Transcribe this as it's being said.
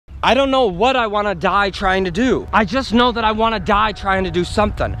I don't know what I want to die trying to do. I just know that I want to die trying to do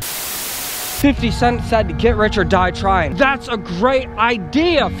something. 50 Cent said, get rich or die trying. That's a great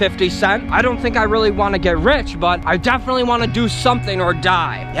idea, 50 Cent. I don't think I really want to get rich, but I definitely want to do something or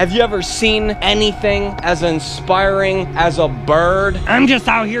die. Have you ever seen anything as inspiring as a bird? I'm just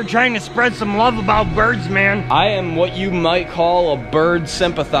out here trying to spread some love about birds, man. I am what you might call a bird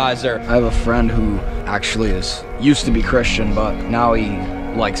sympathizer. I have a friend who actually used to be Christian, but now he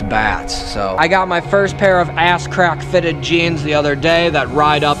likes bats, so. I got my first pair of ass crack fitted jeans the other day that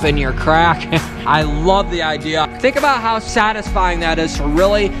ride up in your crack. I love the idea. Think about how satisfying that is to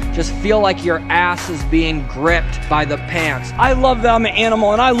really just feel like your ass is being gripped by the pants. I love that I'm an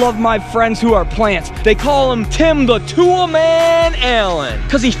animal and I love my friends who are plants. They call him Tim the Tool Man Allen,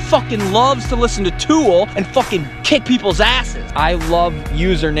 cause he fucking loves to listen to Tool and fucking kick people's asses. I love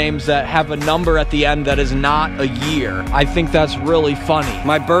usernames that have a number at the end that is not a year. I think that's really funny.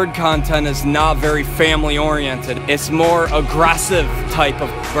 My bird content is not very family oriented. It's more aggressive type of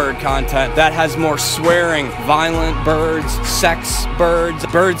bird content that has more swearing, violent birds, sex birds,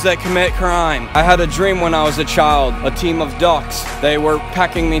 birds that commit crime. I had a dream when I was a child, a team of ducks. They were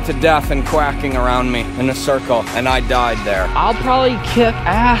pecking me to death and quacking around me in a circle, and I died there. I'll probably kick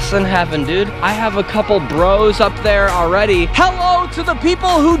ass in heaven, dude. I have a couple bros up there already. Hello to the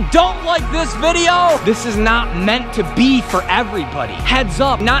people who don't like this video. This is not meant to be for everybody. Heads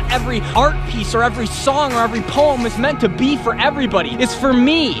up, not every art piece or every song or every poem is meant to be for everybody. It's for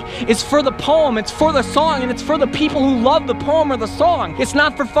me. It's for the poem, it's for the song, and it's for the people who love the poem or the song. It's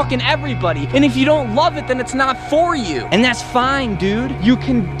not for fucking everybody. And if you don't love it, then it's not for you. And that's fine, dude. You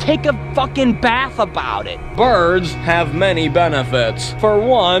can take a fucking bath about it. Birds have many benefits. For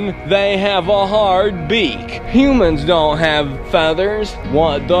one, they have a hard beak. Humans don't have feathers.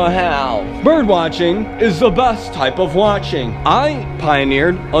 What the hell? Bird watching is the best type of watching. I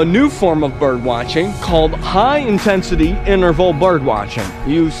pioneered a new form of bird watching called high intensity interval bird watching.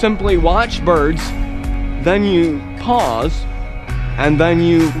 You simply watch birds, then you pause, and then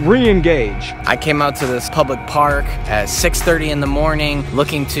you re-engage. I came out to this public park at 6:30 in the morning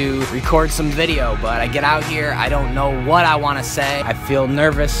looking to record some video, but I get out here, I don't know what I want to say. I feel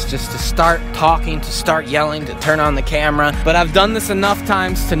nervous just to start talking, to start yelling, to turn on the camera, but I've done this enough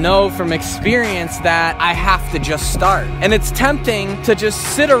times to know from experience that I have to just start. And it's tempting to just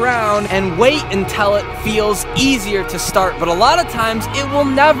sit around and wait until it feels easier to start, but a lot of times it will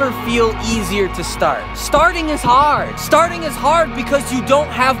never feel easier to start. Starting is hard. Starting is hard because you don't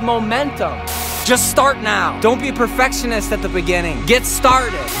have momentum. Just start now. Don't be a perfectionist at the beginning. Get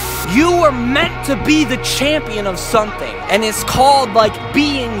started. You were meant to be the champion of something, and it's called like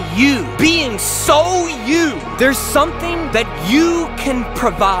being you, being so you. There's something that you can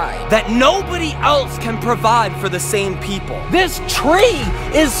provide that nobody else can provide for the same people. This tree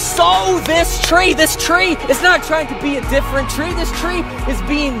is so this tree. This tree is not trying to be a different tree. This tree is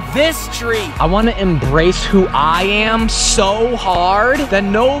being this tree. I want to embrace who I am so hard that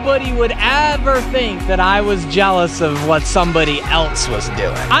nobody would ever think that I was jealous of what somebody else was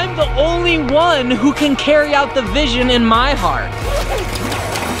doing. I'm the only one who can carry out the vision in my heart.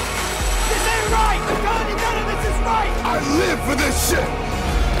 This ain't right! None of this is right! I live for this shit!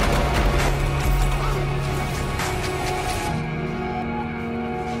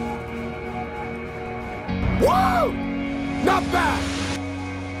 Woo! Not bad!